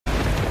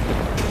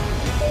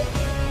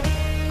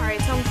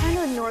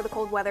ignore the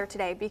cold weather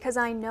today because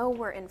I know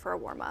we're in for a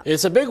warm-up.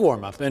 It's a big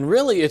warm-up, and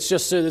really it's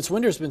just this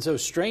winter's been so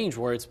strange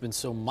where it's been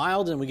so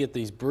mild and we get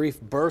these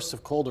brief bursts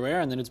of colder air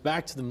and then it's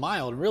back to the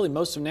mild. And really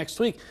most of next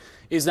week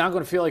is now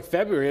going to feel like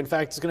February. In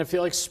fact, it's going to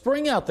feel like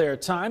spring out there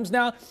at times.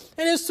 Now,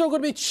 it is still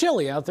going to be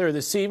chilly out there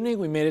this evening.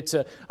 We made it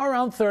to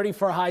around 30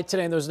 for a high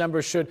today, and those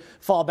numbers should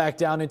fall back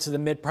down into the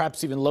mid,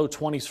 perhaps even low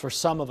 20s for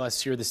some of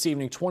us here this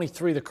evening.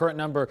 23, the current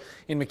number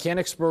in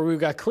Mechanicsburg. We've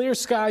got clear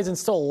skies and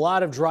still a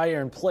lot of dry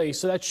air in place,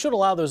 so that should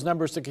allow those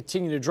numbers to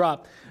continue to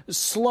drop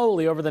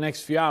slowly over the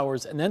next few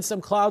hours. And then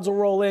some clouds will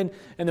roll in,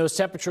 and those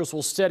temperatures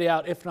will steady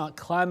out, if not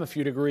climb a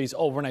few degrees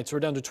overnight. So we're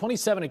down to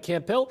 27 at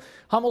Camp Hill,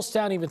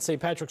 Hummelstown, even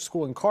St. Patrick's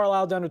School in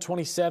Carlisle down to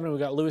 27. We've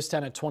got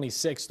Lewistown at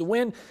 26. The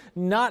wind,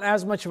 not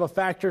as much of a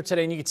factor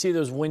today, and you can see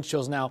those wind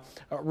chills now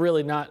are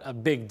really not a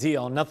big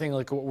deal. Nothing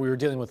like what we were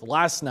dealing with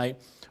last night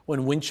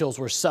when wind chills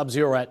were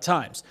sub-zero at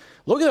times.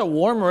 Look at the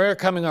warmer air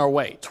coming our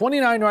way.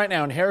 29 right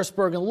now in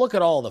Harrisburg, and look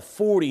at all the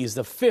 40s,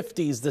 the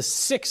 50s, the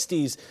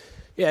 60s.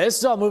 Yeah, this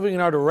is all moving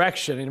in our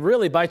direction, and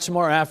really by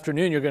tomorrow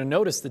afternoon, you're going to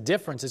notice the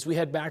difference as we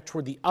head back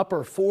toward the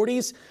upper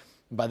 40s.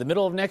 By the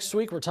middle of next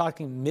week, we're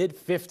talking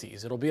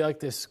mid-50s. It'll be like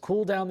this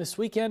cool down this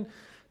weekend.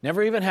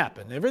 Never even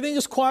happened. Everything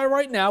is quiet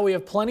right now. We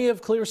have plenty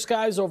of clear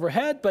skies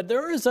overhead, but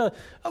there is a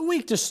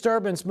weak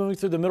disturbance moving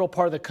through the middle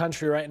part of the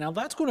country right now.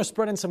 That's going to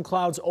spread in some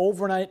clouds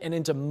overnight and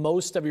into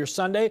most of your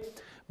Sunday,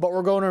 but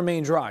we're going to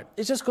remain dry.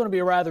 It's just going to be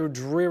a rather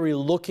dreary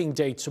looking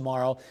day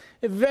tomorrow.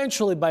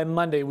 Eventually by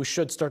Monday, we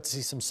should start to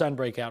see some sun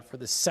break out for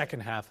the second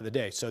half of the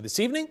day. So this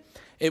evening,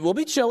 it will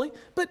be chilly,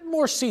 but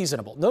more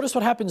seasonable. Notice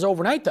what happens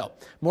overnight, though.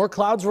 More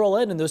clouds roll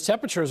in, and those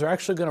temperatures are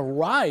actually going to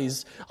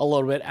rise a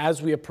little bit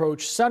as we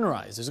approach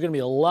sunrise. There's going to be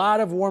a lot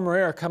of warmer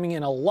air coming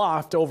in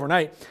aloft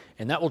overnight,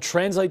 and that will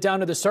translate down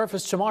to the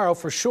surface tomorrow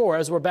for sure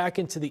as we're back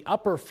into the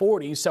upper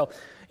 40s. So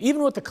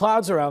even with the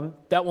clouds around,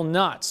 that will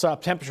not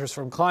stop temperatures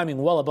from climbing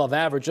well above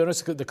average.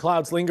 Notice the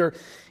clouds linger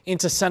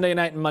into Sunday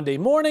night and Monday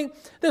morning.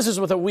 This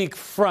is with a weak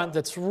front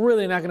that's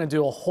really not going to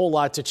do a whole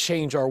lot to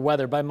change our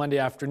weather by Monday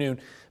afternoon.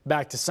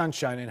 Back to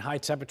sunshine and high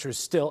temperatures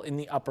still in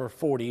the upper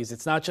 40s.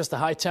 It's not just the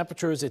high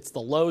temperatures, it's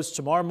the lows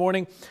tomorrow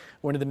morning.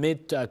 We're into the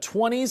mid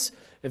 20s.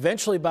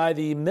 Eventually by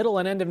the middle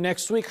and end of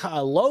next week,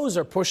 lows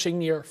are pushing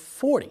near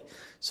 40.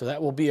 So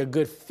that will be a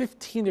good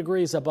 15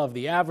 degrees above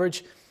the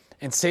average.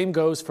 And same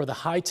goes for the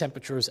high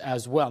temperatures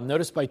as well.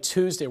 Notice by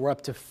Tuesday, we're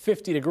up to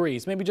 50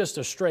 degrees, maybe just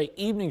a stray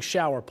evening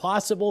shower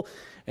possible.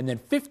 And then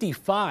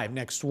 55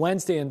 next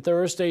Wednesday and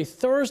Thursday.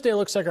 Thursday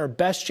looks like our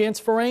best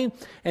chance for rain.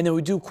 And then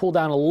we do cool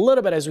down a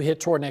little bit as we hit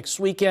toward next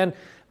weekend.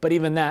 But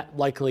even that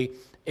likely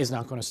is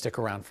not going to stick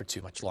around for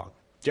too much long.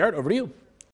 Jared, over to you.